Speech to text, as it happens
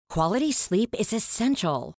Quality sleep is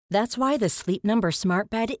essential. That's why the Sleep Number Smart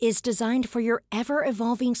Bed is designed for your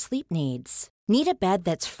ever-evolving sleep needs. Need a bed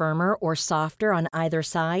that's firmer or softer on either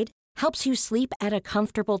side? Helps you sleep at a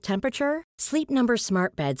comfortable temperature? Sleep Number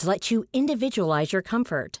Smart Beds let you individualize your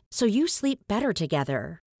comfort, so you sleep better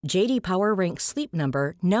together. J.D. Power ranks Sleep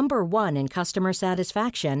Number number 1 in customer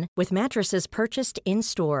satisfaction with mattresses purchased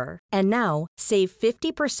in-store. And now, save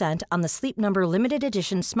 50% on the Sleep Number Limited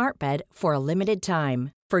Edition Smart Bed for a limited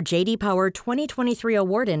time. For J.D. Power 2023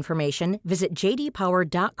 award information, visit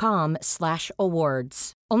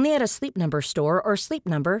jdpower.com/awards. Only at a Sleep Number store or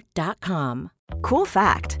sleepnumber.com. Cool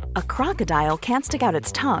fact, a crocodile can't stick out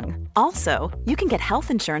its tongue. Also, you can get health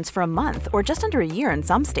insurance for a month or just under a year in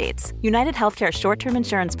some states. United Healthcare short-term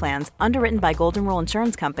insurance plans, underwritten by Golden Rule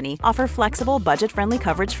Insurance Company, offer flexible, budget-friendly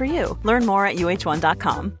coverage for you. Learn more at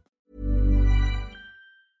uh1.com.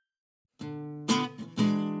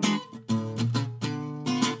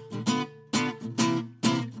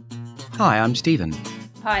 Hi, I'm Stephen.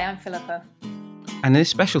 Hi, I'm Philippa. And in this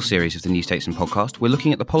special series of the New Statesman podcast, we're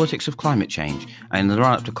looking at the politics of climate change and in the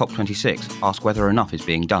run-up to COP26, ask whether enough is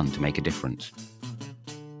being done to make a difference.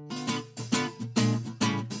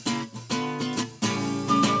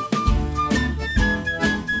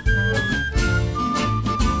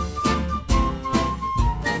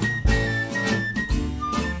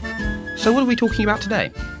 So what are we talking about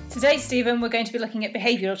today? Today, Stephen, we're going to be looking at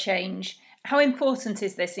behavioural change. How important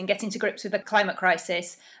is this in getting to grips with the climate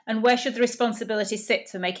crisis, and where should the responsibility sit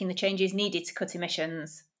for making the changes needed to cut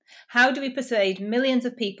emissions? How do we persuade millions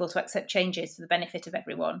of people to accept changes for the benefit of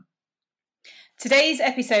everyone? Today's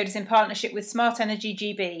episode is in partnership with Smart Energy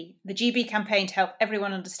GB, the GB campaign to help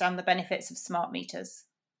everyone understand the benefits of smart meters.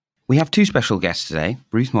 We have two special guests today.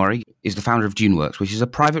 Ruth Morey is the founder of DuneWorks, which is a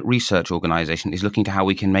private research organisation that is looking to how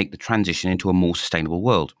we can make the transition into a more sustainable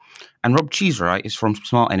world. And Rob Cheesewright is from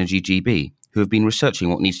Smart Energy GB, who have been researching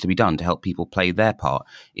what needs to be done to help people play their part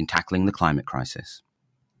in tackling the climate crisis.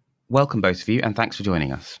 Welcome both of you, and thanks for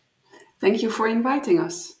joining us. Thank you for inviting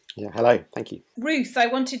us. Yeah, hello, thank you. Ruth, I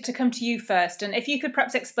wanted to come to you first, and if you could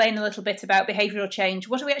perhaps explain a little bit about behavioural change.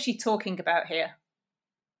 What are we actually talking about here?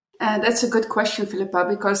 That's a good question, Philippa,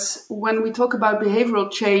 because when we talk about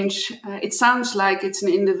behavioral change, it sounds like it's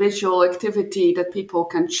an individual activity that people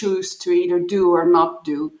can choose to either do or not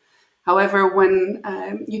do. However, when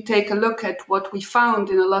you take a look at what we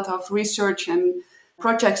found in a lot of research and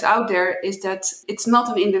projects out there, is that it's not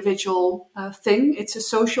an individual thing, it's a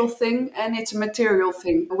social thing and it's a material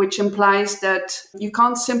thing, which implies that you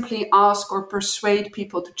can't simply ask or persuade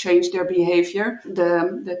people to change their behavior.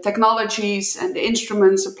 The technologies and the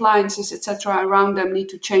instruments, appliances, etc. around them need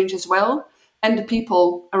to change as well, and the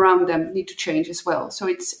people around them need to change as well. So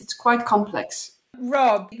it's quite complex.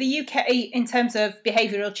 Rob, the UK, in terms of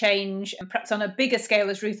behavioural change, and perhaps on a bigger scale,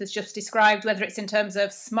 as Ruth has just described, whether it's in terms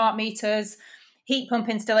of smart meters, heat pump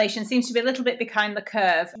installation, seems to be a little bit behind the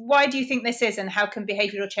curve. Why do you think this is, and how can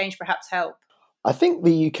behavioural change perhaps help? I think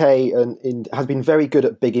the UK has been very good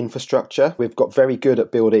at big infrastructure. We've got very good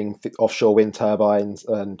at building offshore wind turbines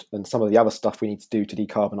and some of the other stuff we need to do to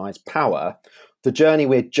decarbonise power. The journey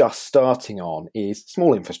we're just starting on is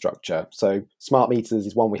small infrastructure. So smart meters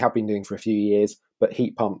is one we have been doing for a few years, but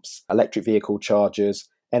heat pumps, electric vehicle chargers,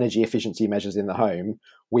 energy efficiency measures in the home,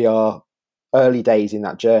 we are early days in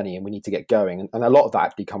that journey and we need to get going. And a lot of that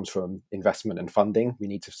actually comes from investment and funding. We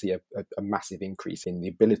need to see a massive increase in the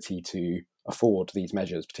ability to afford these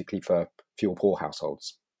measures, particularly for fuel poor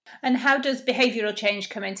households. And how does behavioural change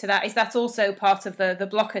come into that? Is that also part of the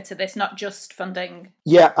blocker to this, not just funding?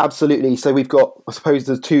 Yeah, absolutely. So we've got, I suppose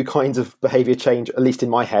there's two kinds of behaviour change, at least in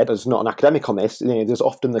my head, as not an academic on this. There's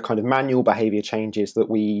often the kind of manual behaviour changes that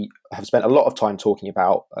we have spent a lot of time talking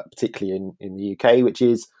about, particularly in the UK, which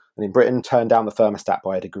is, and in Britain, turn down the thermostat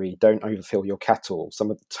by a degree, don't overfill your kettle,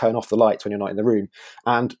 turn off the lights when you're not in the room.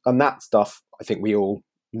 And that stuff, I think we all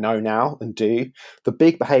know now and do. The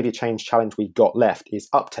big behaviour change challenge we've got left is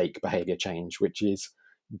uptake behaviour change, which is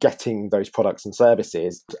getting those products and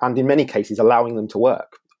services, and in many cases, allowing them to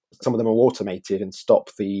work. Some of them are automated and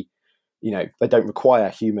they don't require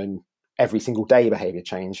human every single day behaviour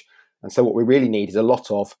change. And so what we really need is a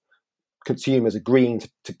lot of consumers agreeing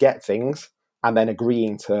to get things and then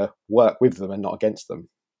agreeing to work with them and not against them.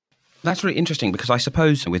 That's really interesting because I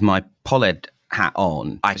suppose with my PolEd hat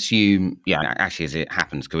on, I assume, actually as it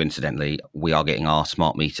happens coincidentally, we are getting our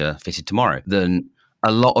smart meter fitted tomorrow. Then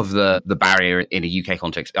a lot of the barrier in a UK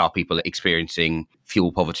context are people experiencing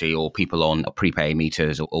fuel poverty or people on prepay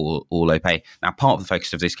meters or low pay. Now, part of the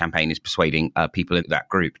focus of this campaign is persuading people in that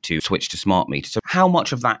group to switch to smart meters. So how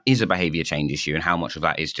much of that is a behaviour change issue and how much of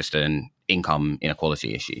that is just an income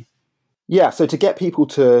inequality issue? Yeah, so to get people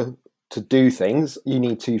to do things, you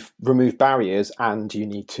need to remove barriers and you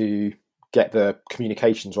need to get the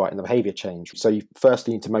communications right and the behaviour change. So you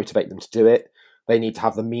firstly need to motivate them to do it. They need to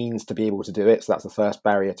have the means to be able to do it. So that's the first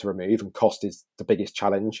barrier to remove, and cost is the biggest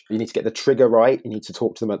challenge. You need to get the trigger right. You need to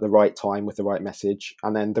talk to them at the right time with the right message.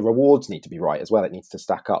 And then the rewards need to be right as well. It needs to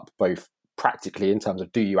stack up both practically in terms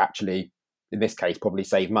of, do you actually, in this case, probably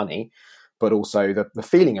save money, but also the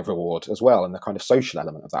feeling of reward as well, and the kind of social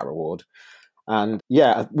element of that reward. And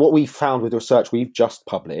yeah, what we found with the research we've just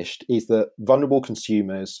published is that vulnerable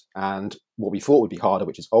consumers and what we thought would be harder,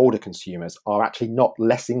 which is older consumers, are actually not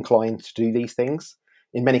less inclined to do these things.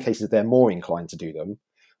 In many cases, they're more inclined to do them.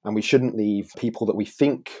 And we shouldn't leave people that we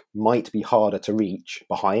think might be harder to reach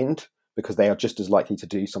behind, because they are just as likely to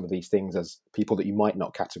do some of these things as people that you might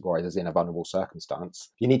not categorize as in a vulnerable circumstance.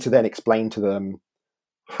 You need to then explain to them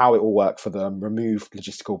how it will work for them, remove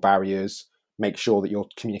logistical barriers, make sure that you're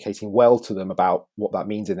communicating well to them about what that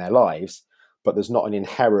means in their lives, but there's not an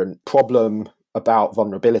inherent problem about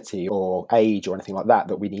vulnerability or age or anything like that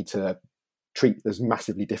that we need to treat as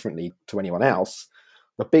massively differently to anyone else.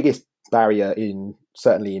 The biggest barrier,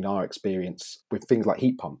 certainly in our experience with things like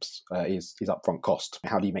heat pumps, is upfront cost.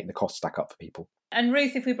 How do you make the cost stack up for people? And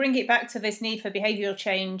Ruth, if we bring it back to this need for behavioural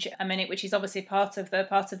change a minute, which is obviously part of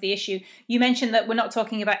the issue, you mentioned that we're not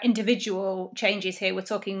talking about individual changes here. We're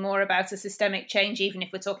talking more about a systemic change, even if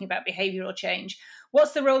we're talking about behavioural change.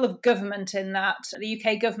 What's the role of government in that? The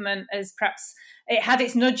UK government has perhaps, it had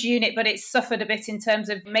its nudge unit, but it's suffered a bit in terms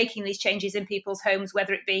of making these changes in people's homes,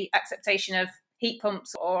 whether it be acceptation of heat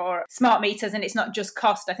pumps or smart meters, and it's not just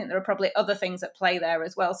cost. I think there are probably other things at play there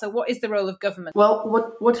as well. So what is the role of government? Well,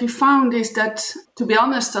 what we found is that, to be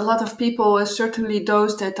honest, a lot of people, certainly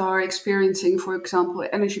those that are experiencing, for example,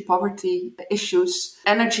 energy poverty issues,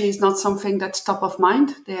 energy is not something that's top of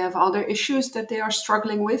mind. They have other issues that they are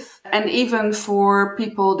struggling with. And even for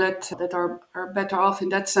people that are better off in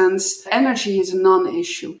that sense, energy is a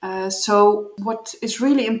non-issue. So what is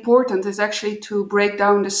really important is actually to break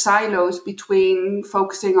down the silos between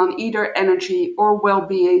focusing on either energy or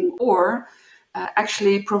well-being, or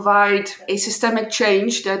actually provide a systemic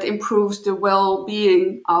change that improves the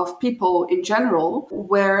well-being of people in general,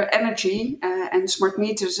 where energy and smart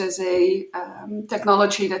meters as a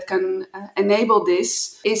technology that can enable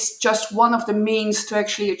this is just one of the means to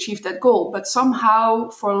actually achieve that goal. But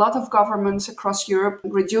somehow, for a lot of governments across Europe,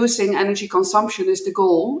 reducing energy consumption is the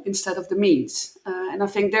goal instead of the means. And I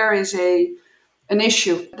think there is an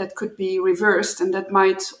issue that could be reversed, and that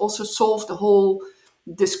might also solve the whole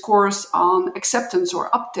discourse on acceptance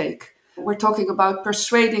or uptake. We're talking about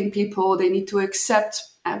persuading people they need to accept,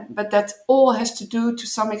 but that all has to do to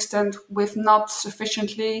some extent with not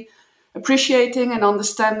sufficiently appreciating and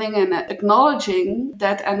understanding and acknowledging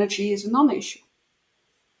that energy is a non-issue.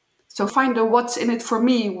 So find the what's in it for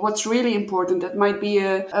me, what's really important. That might be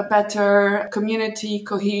a better community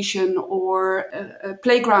cohesion, or a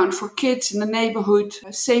playground for kids in the neighborhood,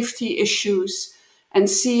 safety issues, and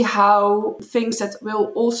see how things that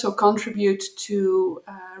will also contribute to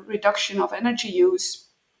reduction of energy use.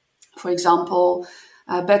 For example,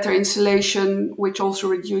 better insulation, which also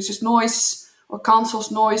reduces noise, or cancels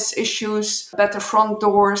noise issues, better front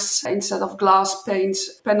doors instead of glass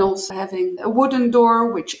panels, having a wooden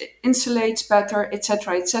door which insulates better,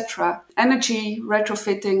 etc., etc. Energy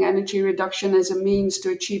retrofitting, energy reduction as a means to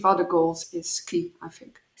achieve other goals is key, I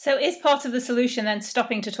think. So is part of the solution then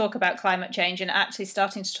stopping to talk about climate change and actually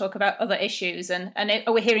starting to talk about other issues? And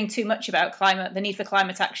are we hearing too much about climate, the need for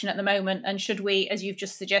climate action at the moment? And should we, as you've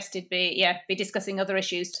just suggested, be discussing other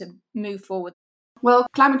issues to move forward? Well,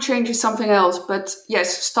 climate change is something else, but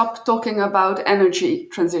yes, stop talking about energy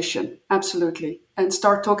transition, absolutely. And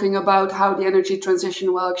start talking about how the energy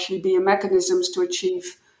transition will actually be a mechanism to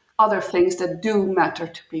achieve other things that do matter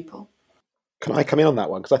to people. Can I come in on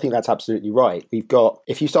that one? Because I think that's absolutely right.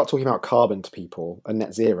 If you start talking about carbon to people and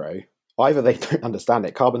net zero, either they don't understand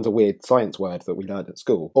it. Carbon's a weird science word that we learned at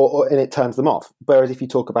school, and it turns them off. Whereas if you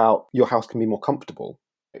talk about your house can be more comfortable,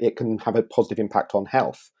 it can have a positive impact on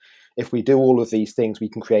health. If we do all of these things, we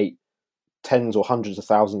can create tens or hundreds of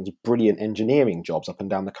thousands of brilliant engineering jobs up and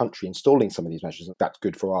down the country installing some of these measures. That's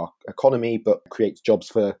good for our economy, but creates jobs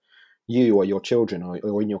for you or your children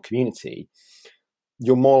or in your community.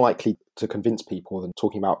 You're more likely to convince people than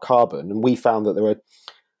talking about carbon. And we found that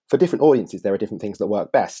for different audiences, there are different things that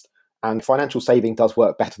work best. And financial saving does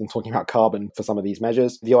work better than talking about carbon for some of these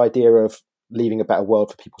measures. The idea of leaving a better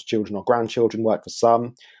world for people's children or grandchildren worked for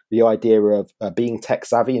some. The idea of being tech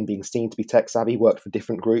savvy and being seen to be tech savvy worked for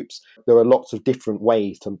different groups. There are lots of different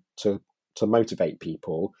ways to motivate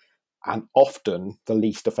people. And often the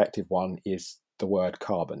least effective one is the word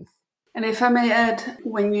carbon. And if I may add,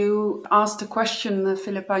 when you asked the question,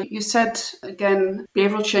 Philippa, you said, again,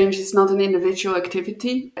 behavioral change is not an individual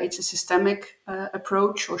activity. It's a systemic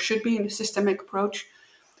approach, or should be a systemic approach.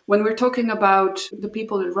 When we're talking about the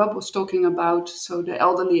people that Rob was talking about, so the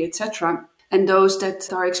elderly, etc., and those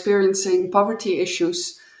that are experiencing poverty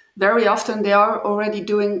issues, very often they are already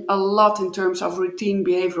doing a lot in terms of routine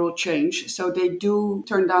behavioral change. So they do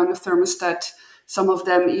turn down the thermostat, some of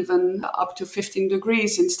them even up to 15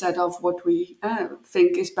 degrees instead of what we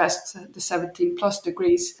think is best, the 17 plus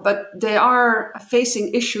degrees. But they are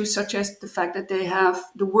facing issues such as the fact that they have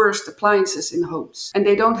the worst appliances in homes and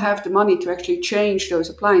they don't have the money to actually change those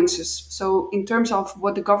appliances. So in terms of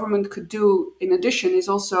what the government could do in addition is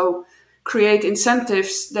also create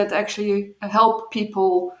incentives that actually help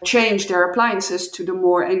people change their appliances to the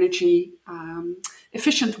more energy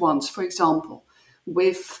efficient ones, for example,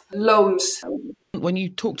 with loans. When you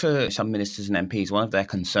talk to some ministers and MPs, one of their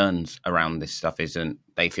concerns around this stuff isn't,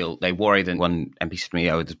 they worry that one MP said to me,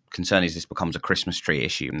 the concern is this becomes a Christmas tree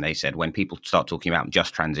issue. And they said when people start talking about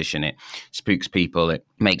just transition, it spooks people, it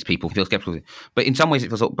makes people feel skeptical. But in some ways, it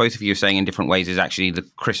feels like both of you are saying in different ways is actually the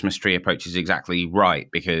Christmas tree approach is exactly right,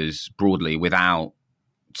 because broadly, without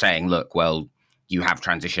saying, look, well, you have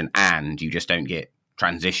transition and you just don't get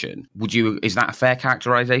transition. Is that a fair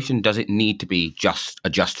characterization? Does it need to be just a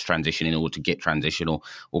just transition in order to get transition,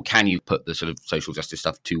 or can you put the sort of social justice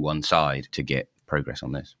stuff to one side to get progress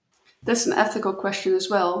on this? That's an ethical question as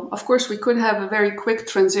well. Of course, we could have a very quick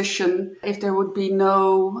transition if there would be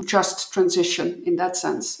no just transition in that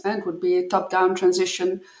sense, and it would be a top-down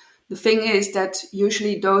transition. The thing is that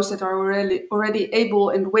usually those that are already able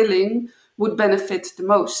and willing would benefit the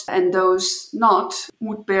most, and those not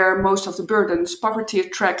would bear most of the burdens. Poverty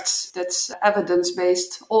attracts, that's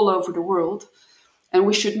evidence-based all over the world. And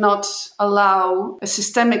we should not allow a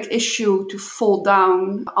systemic issue to fall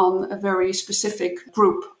down on a very specific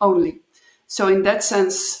group only. So in that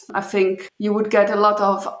sense, I think you would get a lot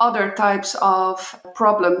of other types of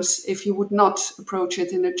problems if you would not approach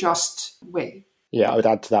it in a just way. Yeah, I would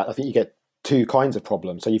add to that. I think you get two kinds of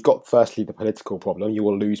problems. So you've got firstly the political problem. You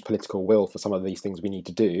will lose political will for some of these things we need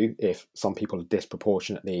to do if some people are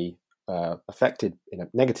disproportionately affected in a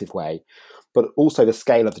negative way. But also the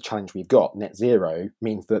scale of the challenge we've got, net zero,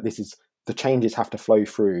 means that the changes have to flow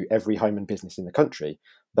through every home and business in the country.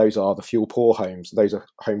 Those are the fuel poor homes. Those are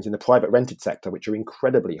homes in the private rented sector, which are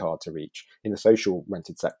incredibly hard to reach, in the social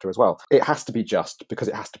rented sector as well. It has to be just because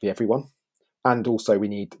it has to be everyone. And also we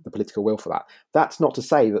need the political will for that. That's not to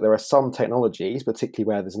say that there are some technologies, particularly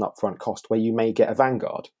where there's an upfront cost, where you may get a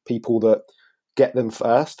vanguard, people that get them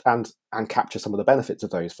first and capture some of the benefits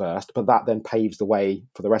of those first, but that then paves the way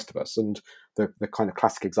for the rest of us. And the kind of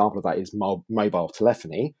classic example of that is mobile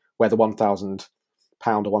telephony, where the £1,000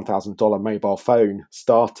 or $1,000 mobile phone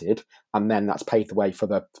started, and then that's paved the way for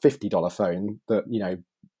the $50 phone that,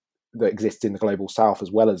 that exists in the global south as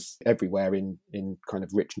well as everywhere in kind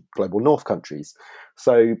of rich global north countries.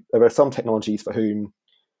 So there are some technologies for whom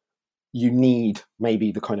you need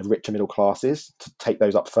maybe the kind of richer middle classes to take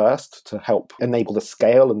those up first to help enable the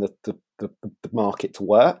scale and the market to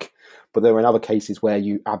work. But there are other cases where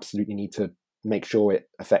you absolutely need to make sure it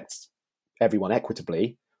affects everyone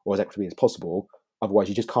equitably, or as equitably as possible. Otherwise,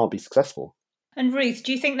 you just can't be successful. And Ruth,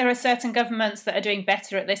 do you think there are certain governments that are doing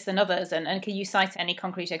better at this than others? And can you cite any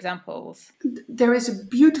concrete examples? There is a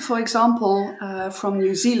beautiful example from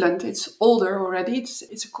New Zealand. It's older already.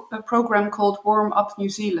 It's a program called Warm Up New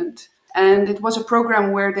Zealand. And it was a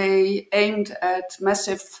program where they aimed at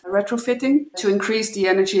massive retrofitting to increase the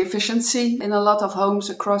energy efficiency in a lot of homes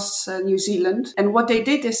across New Zealand. And what they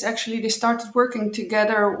did is actually they started working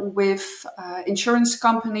together with insurance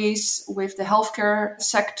companies, with the healthcare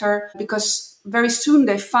sector, because very soon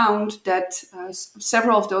they found that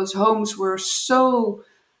several of those homes were so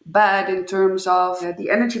bad in terms of the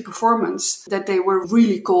energy performance that they were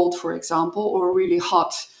really cold, for example, or really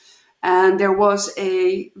hot. And there was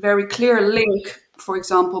a very clear link, for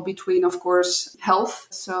example, between, of course, health.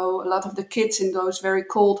 So a lot of the kids in those very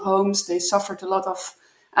cold homes, they suffered a lot of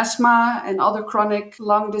asthma and other chronic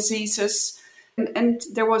lung diseases. And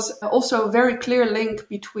there was also a very clear link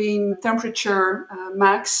between temperature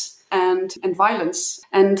max and violence.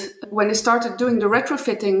 And when they started doing the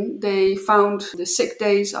retrofitting, they found the sick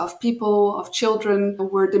days of people, of children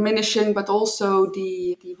were diminishing, but also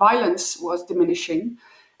the violence was diminishing.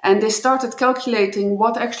 And they started calculating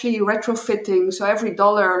what actually retrofitting, so every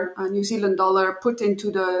dollar, New Zealand dollar put into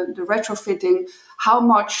the retrofitting, how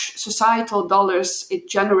much societal dollars it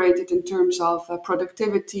generated in terms of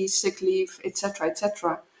productivity, sick leave, etc.,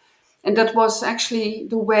 etc. And that was actually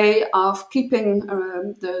the way of keeping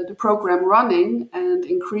the program running and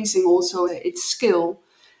increasing also its skill.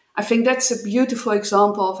 I think that's a beautiful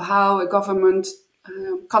example of how a government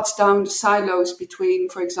cuts down the silos between,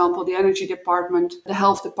 for example, the energy department, the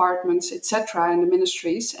health departments, etc., and the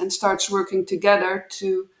ministries, and starts working together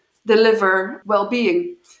to deliver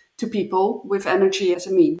well-being to people with energy as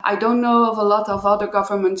a mean. I don't know of a lot of other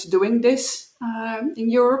governments doing this in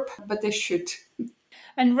Europe, but they should.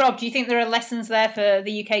 And Rob, do you think there are lessons there for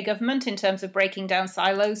the UK government in terms of breaking down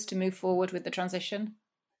silos to move forward with the transition?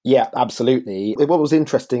 Yeah, absolutely. What was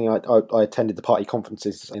interesting, I attended the party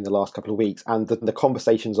conferences in the last couple of weeks, and the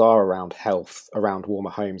conversations are around health, around warmer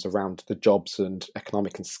homes, around the jobs and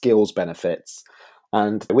economic and skills benefits.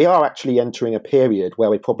 And we are actually entering a period where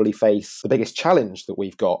we probably face the biggest challenge that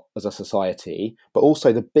we've got as a society, but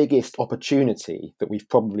also the biggest opportunity that we've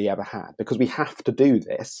probably ever had, because we have to do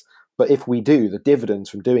this. But if we do, the dividends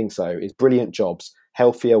from doing so is brilliant jobs,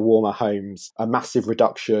 healthier, warmer homes, a massive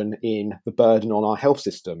reduction in the burden on our health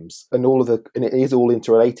systems, and it is all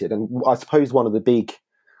interrelated. And I suppose one of the big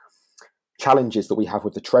challenges that we have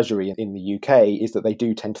with the Treasury in the UK is that they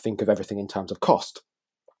do tend to think of everything in terms of cost,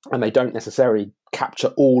 and they don't necessarily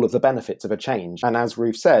capture all of the benefits of a change. And as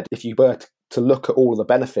Ruth said, if you were to look at all of the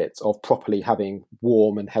benefits of properly having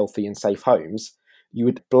warm and healthy and safe homes, you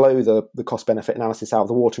would blow the cost-benefit analysis out of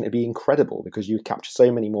the water, and it'd be incredible because you would capture so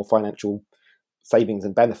many more financial savings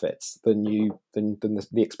and benefits than the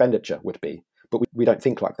expenditure would be. But we don't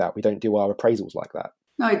think like that. We don't do our appraisals like that.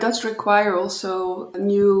 No, it does require also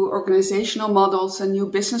new organizational models and new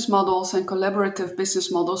business models and collaborative business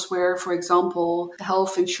models where, for example,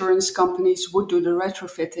 health insurance companies would do the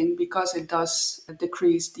retrofitting because it does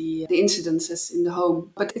decrease the incidences in the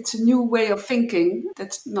home. But it's a new way of thinking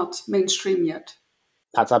that's not mainstream yet.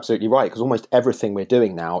 That's absolutely right, because almost everything we're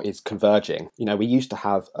doing now is converging. You know, we used to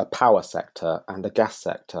have a power sector and a gas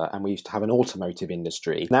sector, and we used to have an automotive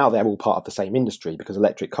industry. Now they're all part of the same industry because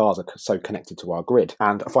electric cars are so connected to our grid.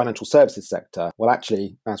 And a financial services sector, well,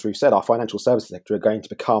 actually, as Ruth said, our financial services sector are going to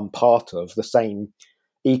become part of the same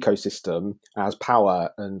ecosystem as power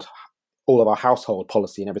and all of our household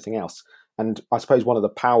policy and everything else. And I suppose one of the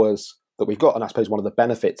powers that we've got, and I suppose one of the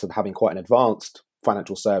benefits of having quite an advanced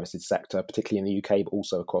financial services sector, particularly in the UK, but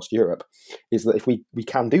also across Europe, is that if we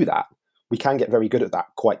can do that, we can get very good at that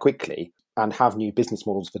quite quickly and have new business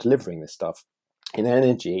models for delivering this stuff. In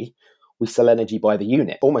energy, we sell energy by the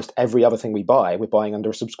unit. Almost every other thing we buy, we're buying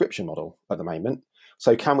under a subscription model at the moment.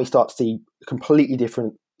 So can we start to see completely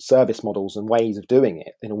different service models and ways of doing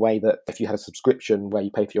it in a way that if you had a subscription where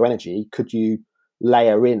you pay for your energy, could you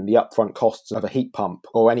layer in the upfront costs of a heat pump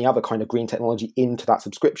or any other kind of green technology into that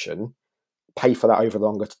subscription, pay for that over a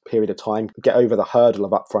longer period of time, get over the hurdle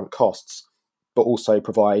of upfront costs, but also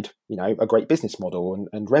provide, a great business model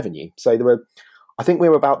and revenue. So I think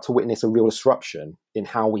we're about to witness a real disruption in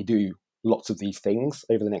how we do lots of these things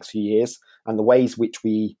over the next few years, and the ways which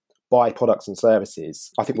we buy products and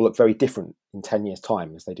services, I think will look very different in 10 years'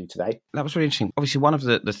 time as they do today. That was really interesting. Obviously, one of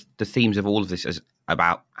the themes of all of this is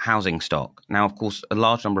about housing stock. Now, of course, a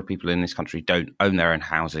large number of people in this country don't own their own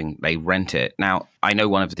housing. They rent it. Now, I know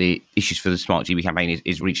one of the issues for the Smart GB campaign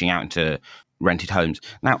is reaching out into rented homes.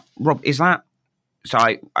 Now, Rob, is that... So,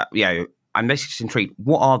 I'm basically just intrigued.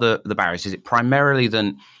 What are the barriers? Is it primarily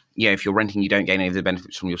then... if you're renting, you don't gain any of the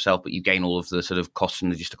benefits from yourself, but you gain all of the sort of costs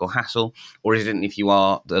and logistical hassle? Or is it if you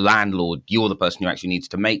are the landlord, you're the person who actually needs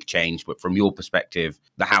to make change, but from your perspective,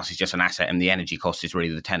 the house is just an asset and the energy cost is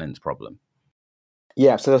really the tenant's problem?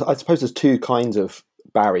 Yeah, so I suppose there's two kinds of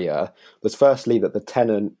barrier. There's firstly that the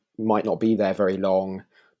tenant might not be there very long,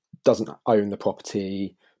 doesn't own the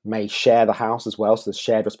property, may share the house as well, so there's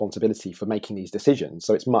shared responsibility for making these decisions.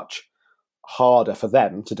 So it's much harder for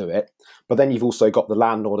them to do it. But then you've also got the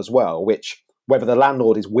landlord as well, which, whether the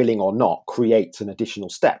landlord is willing or not, creates an additional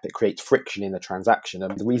step. It creates friction in the transaction.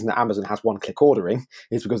 And the reason that Amazon has one-click ordering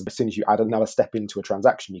is because as soon as you add another step into a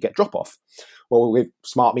transaction, you get drop-off. Well, with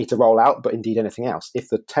smart meter rollout, but indeed anything else, if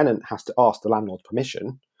the tenant has to ask the landlord's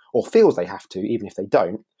permission, or feels they have to, even if they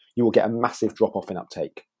don't, you will get a massive drop-off in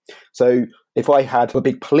uptake. So if I had a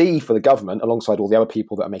big plea for the government, alongside all the other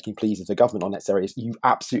people that are making pleas of the government on next areas, you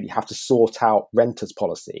absolutely have to sort out renters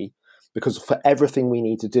policy, because for everything we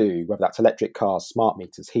need to do, whether that's electric cars, smart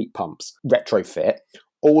meters, heat pumps, retrofit,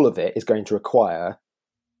 all of it is going to require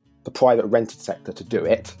the private rented sector to do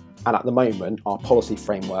it. And at the moment, our policy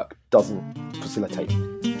framework doesn't facilitate.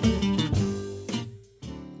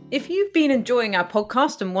 If you've been enjoying our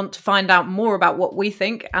podcast and want to find out more about what we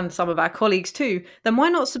think, and some of our colleagues too, then why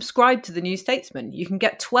not subscribe to The New Statesman? You can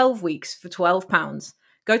get 12 weeks for £12.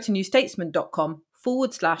 Go to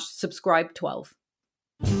newstatesman.com/subscribe12.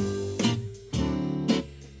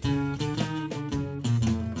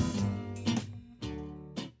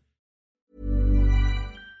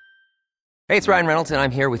 Hey, it's Ryan Reynolds, and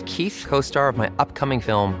I'm here with Keith, co-star of my upcoming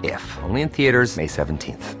film, If, only in theaters May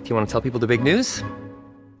 17th. Do you want to tell people the big news?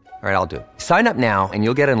 All right, I'll do it. Sign up now and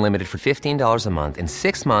you'll get unlimited for $15 a month and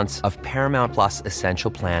 6 months of Paramount Plus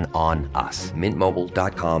Essential Plan on us.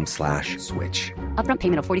 MintMobile.com/switch. Upfront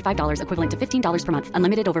payment of $45 equivalent to $15 per month.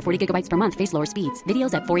 Unlimited over 40 gigabytes per month. Face lower speeds.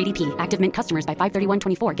 Videos at 480p. Active Mint customers by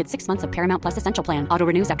 531.24 get 6 months of Paramount Plus Essential Plan. Auto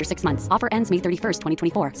renews after 6 months. Offer ends May 31st,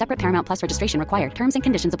 2024. Separate Paramount Plus registration required. Terms and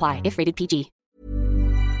conditions apply if rated PG.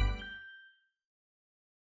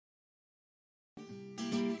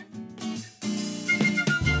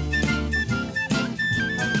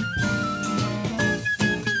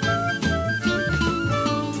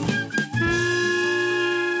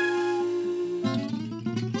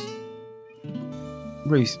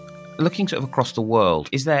 Ruth, looking sort of across the world,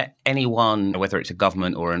 is there anyone, whether it's a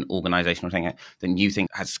government or an organisation or something, that you think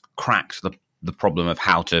has cracked the problem of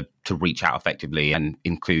how to reach out effectively and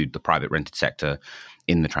include the private rented sector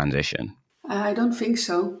in the transition? I don't think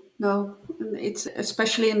so. No, it's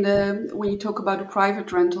especially when you talk about the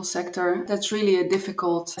private rental sector, that's really a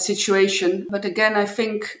difficult situation. But again, I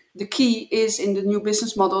think the key is in the new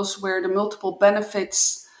business models where the multiple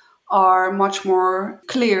benefits are much more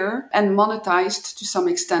clear and monetized to some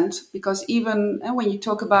extent. Because even when you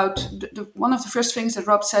talk about one of the first things that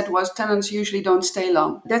Rob said was tenants usually don't stay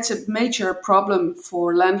long. That's a major problem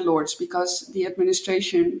for landlords because the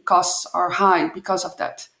administration costs are high because of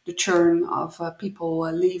that. The churn of people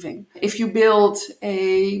leaving. If you build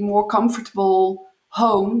a more comfortable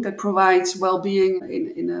home that provides well-being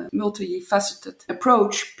in a multifaceted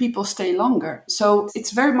approach, people stay longer. So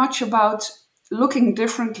it's very much about looking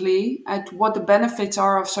differently at what the benefits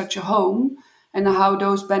are of such a home and how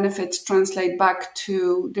those benefits translate back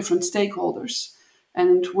to different stakeholders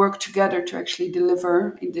and work together to actually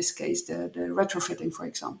deliver, in this case, the retrofitting, for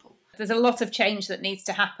example. There's a lot of change that needs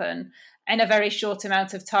to happen in a very short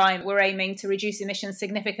amount of time. We're aiming to reduce emissions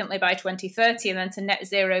significantly by 2030 and then to net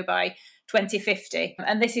zero by 2050.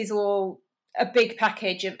 And this is all a big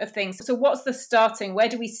package of things. So what's the starting? Where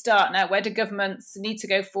do we start now? Where do governments need to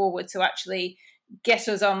go forward to actually get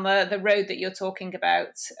us on the road that you're talking about,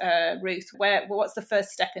 Ruth? What's the first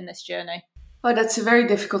step in this journey? Oh, that's a very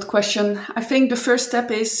difficult question. I think the first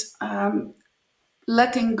step is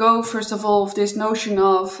letting go, first of all, of this notion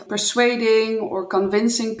of persuading or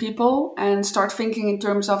convincing people and start thinking in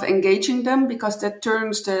terms of engaging them, because that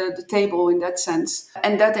turns the table in that sense.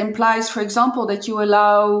 And that implies, for example, that you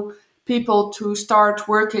allow people to start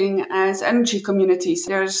working as energy communities.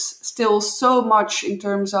 There's still so much in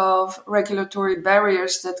terms of regulatory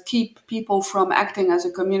barriers that keep people from acting as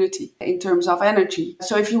a community in terms of energy.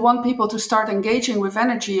 So if you want people to start engaging with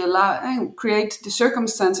energy, allow and create the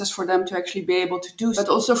circumstances for them to actually be able to do so. But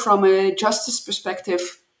also from a justice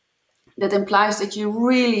perspective, that implies that you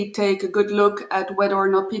really take a good look at whether or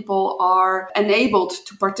not people are enabled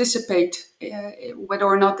to participate, whether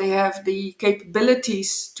or not they have the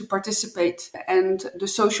capabilities to participate and the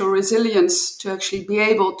social resilience to actually be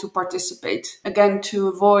able to participate. Again, to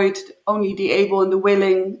avoid only the able and the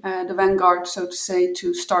willing, the vanguard, so to say,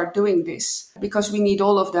 to start doing this, because we need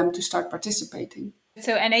all of them to start participating.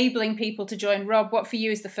 So enabling people to join. Rob, what for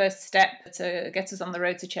you is the first step to get us on the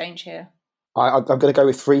road to change here? I'm going to go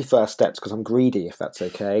with 3 first steps because I'm greedy, if that's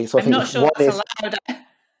okay. So I'm not sure that's allowed.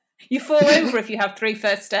 You fall over if you have 3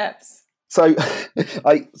 first steps. So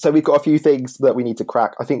we've got a few things that we need to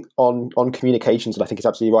crack. I think on communications, and I think it's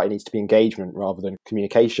absolutely right, it needs to be engagement rather than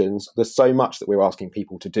communications. There's so much that we're asking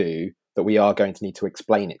people to do that we are going to need to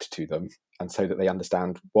explain it to them, and so that they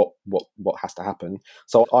understand what has to happen.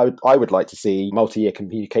 So I would like to see multi-year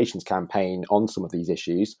communications campaign on some of these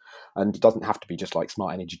issues, and it doesn't have to be just like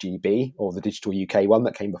Smart Energy GB or the Digital UK one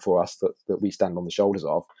that came before us that we stand on the shoulders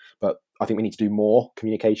of. But I think we need to do more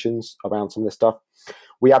communications around some of this stuff.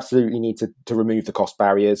 We absolutely need to remove the cost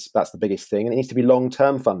barriers. That's the biggest thing. And it needs to be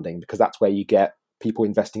long-term funding, because that's where you get people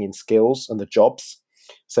investing in skills and the jobs.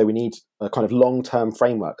 So we need a kind of long-term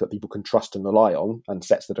framework that people can trust and rely on and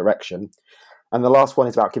sets the direction. And the last one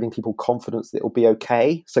is about giving people confidence that it will be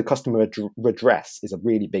okay. So customer redress is a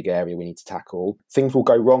really big area we need to tackle. Things will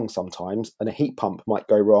go wrong sometimes, and a heat pump might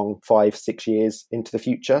go wrong 5-6 years into the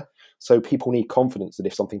future. So people need confidence that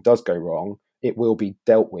if something does go wrong, it will be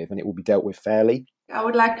dealt with, and it will be dealt with fairly. I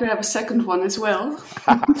would like to have a second one as well.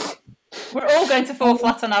 We're all going to fall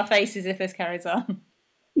flat on our faces if this carries on.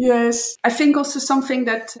 Yes, I think also something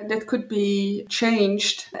that could be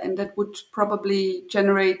changed and that would probably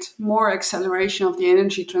generate more acceleration of the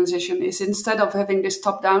energy transition is, instead of having this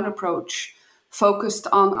top-down approach, focused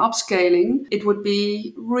on upscaling, it would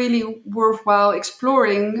be really worthwhile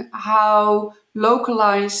exploring how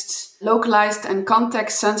localized and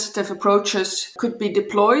context-sensitive approaches could be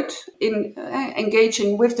deployed in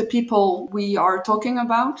engaging with the people we are talking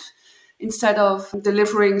about, instead of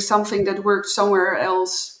delivering something that worked somewhere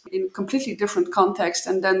else in completely different context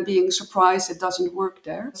and then being surprised it doesn't work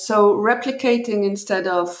there. So replicating instead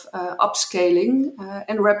of upscaling,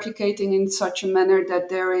 and replicating in such a manner that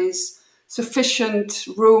there is sufficient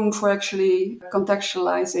room for actually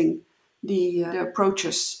contextualizing the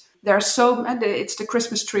approaches. It's the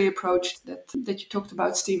Christmas tree approach that you talked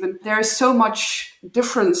about, Stephen. There is so much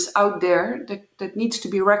difference out there that needs to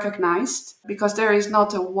be recognized, because there is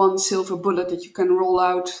not a one silver bullet that you can roll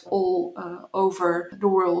out all over the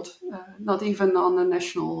world, not even on a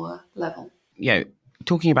national level. Yeah,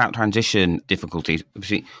 talking about transition difficulties,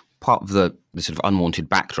 obviously part of the sort of unwanted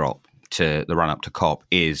backdrop to the run-up to COP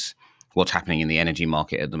is what's happening in the energy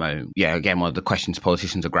market at the moment. Yeah, again, one of the questions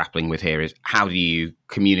politicians are grappling with here is how do you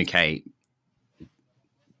communicate,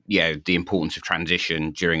 the importance of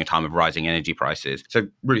transition during a time of rising energy prices? So,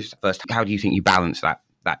 Ruth, first, how do you think you balance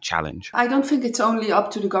that challenge? I don't think it's only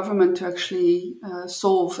up to the government to actually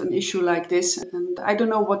solve an issue like this. And I don't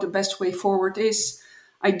know what the best way forward is.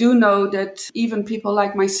 I do know that even people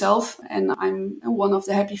like myself, and I'm one of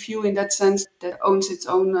the happy few in that sense, that owns its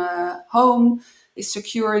own home, is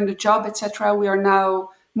secure in the job, etc. We are now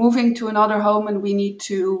moving to another home and we need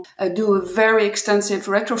to do a very extensive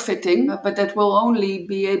retrofitting, but that will only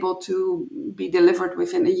be able to be delivered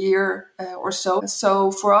within a year or so.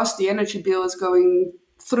 So for us, the energy bill is going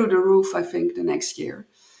through the roof, I think, the next year.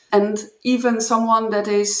 And even someone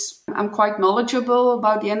I'm quite knowledgeable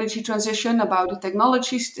about the energy transition, about the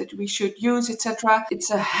technologies that we should use, etc.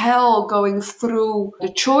 It's a hell going through the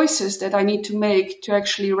choices that I need to make to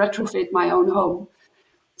actually retrofit my own home.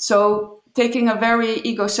 So taking a very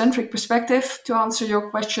egocentric perspective to answer your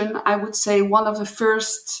question, I would say one of the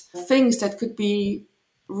first things that could be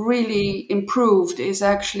really improved is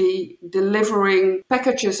actually delivering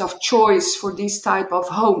packages of choice for these type of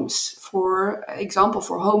homes, for example,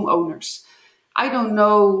 for homeowners. I don't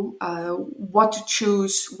know what to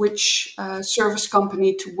choose, which service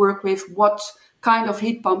company to work with, what kind of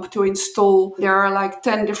heat pump to install. There are like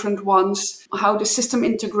 10 different ones. How the system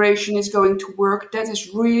integration is going to work, that is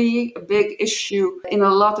really a big issue in a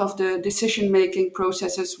lot of the decision-making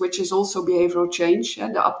processes, which is also behavioral change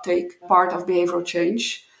and the uptake part of behavioral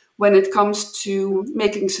change when it comes to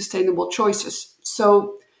making sustainable choices.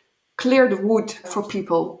 So clear the wood for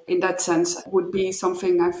people in that sense would be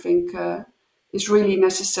something I think is really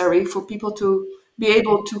necessary for people to be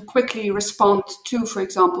able to quickly respond to, for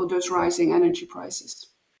example, those rising energy prices.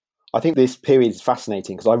 I think this period is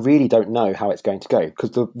fascinating because I really don't know how it's going to go,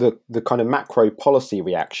 because the kind of macro policy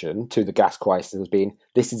reaction to the gas crisis has been,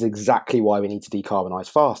 this is exactly why we need to decarbonise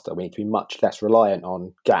faster. We need to be much less reliant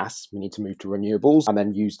on gas. We need to move to renewables and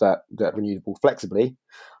then use that renewable flexibly.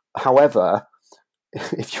 However,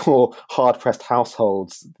 if you're hard-pressed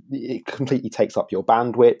households, it completely takes up your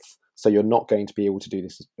bandwidth. So you're not going to be able to do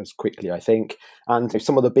this as quickly, I think. And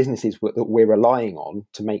some of the businesses that we're relying on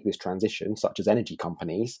to make this transition, such as energy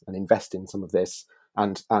companies, and invest in some of this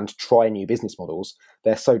and try new business models,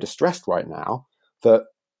 they're so distressed right now that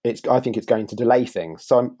I think it's going to delay things.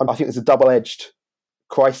 So I think there's a double-edged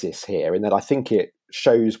crisis here, in that I think it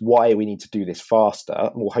shows why we need to do this faster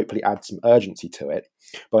and will hopefully add some urgency to it.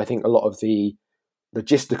 But I think a lot of the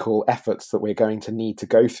logistical efforts that we're going to need to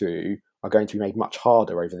go through are going to be made much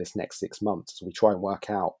harder over this next 6 months as we try and work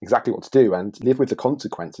out exactly what to do and live with the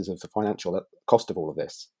consequences of the financial cost of all of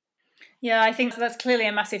this. Yeah, I think that's clearly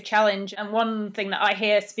a massive challenge. And one thing that I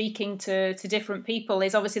hear speaking to different people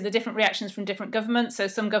is obviously the different reactions from different governments. So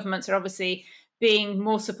some governments are obviously being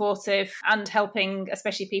more supportive and helping,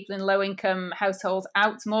 especially people in low-income households,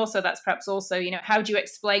 out more. So that's perhaps also, how do you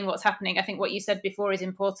explain what's happening? I think what you said before is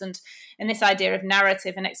important in this idea of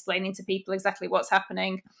narrative and explaining to people exactly what's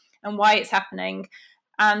happening and why it's happening.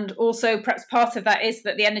 And also perhaps part of that is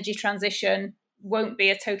that the energy transition won't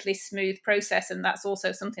be a totally smooth process. And that's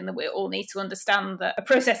also something that we all need to understand, that a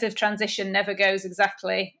process of transition never goes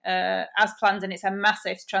exactly as planned. And it's a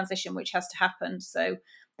massive transition which has to happen. So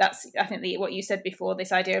that's, I think, what you said before,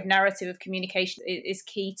 this idea of narrative, of communication is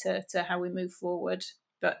key to how we move forward.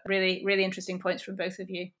 But really, really interesting points from both of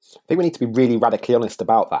you. I think we need to be really radically honest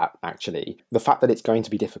about that, actually. The fact that it's going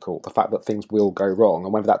to be difficult, the fact that things will go wrong,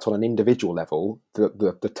 and whether that's on an individual level,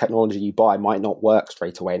 the technology you buy might not work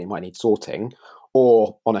straight away and it might need sorting,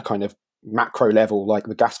 or on a kind of macro level like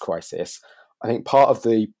the gas crisis. I think part of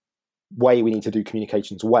the way we need to do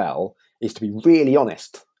communications well is to be really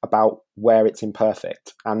honest about where it's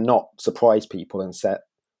imperfect and not surprise people and set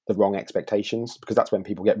the wrong expectations, because that's when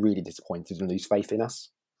people get really disappointed and lose faith in us.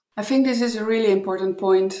 I think this is a really important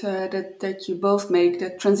point that you both make,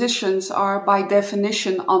 that transitions are by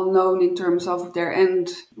definition unknown in terms of their end.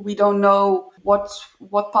 We don't know what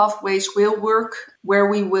pathways will work, where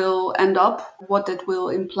we will end up, what that will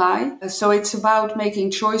imply. So it's about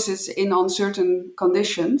making choices in uncertain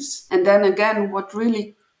conditions. And then again, what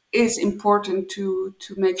really is important to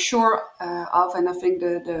make sure of, and I think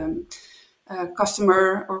the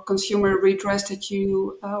customer or consumer redress that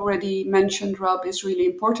you already mentioned, Rob, is really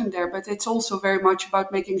important there. But it's also very much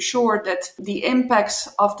about making sure that the impacts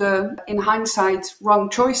of the, in hindsight, wrong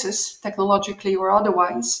choices, technologically or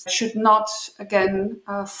otherwise, should not, again,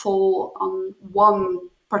 fall on one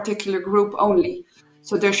particular group only.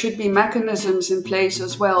 So there should be mechanisms in place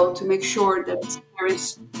as well to make sure that there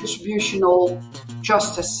is distributional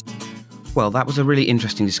justice. Well, that was a really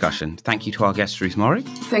interesting discussion. Thank you to our guest, Ruth Morrig.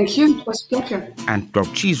 Thank you. It was a pleasure. And Rob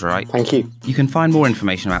Cheesewright. Thank you. You can find more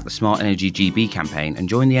information about the Smart Energy GB campaign and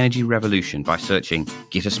join the energy revolution by searching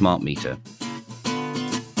Get a Smart Meter.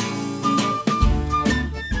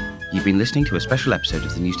 You've been listening to a special episode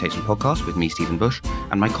of the New Statesman podcast with me, Stephen Bush,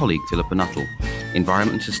 and my colleague, Philippa Nuttall,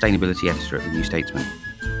 Environment and Sustainability Editor at the New Statesman.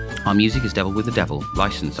 Our music is Devil with the Devil,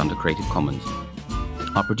 licensed under Creative Commons.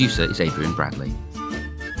 Our producer is Adrian Bradley.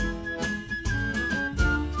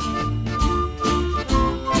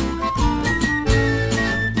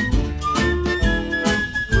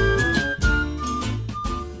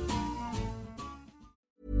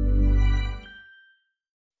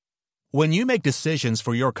 When you make decisions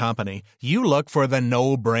for your company, you look for the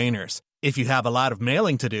no-brainers. If you have a lot of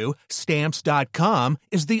mailing to do, Stamps.com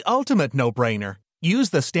is the ultimate no-brainer. Use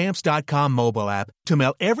the Stamps.com mobile app to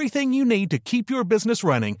mail everything you need to keep your business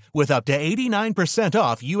running with up to 89%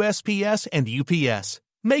 off USPS and UPS.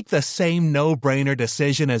 Make the same no-brainer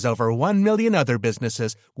decision as over 1 million other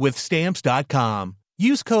businesses with Stamps.com.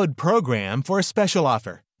 Use code PROGRAM for a special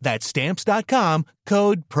offer. That's Stamps.com,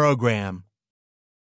 code PROGRAM.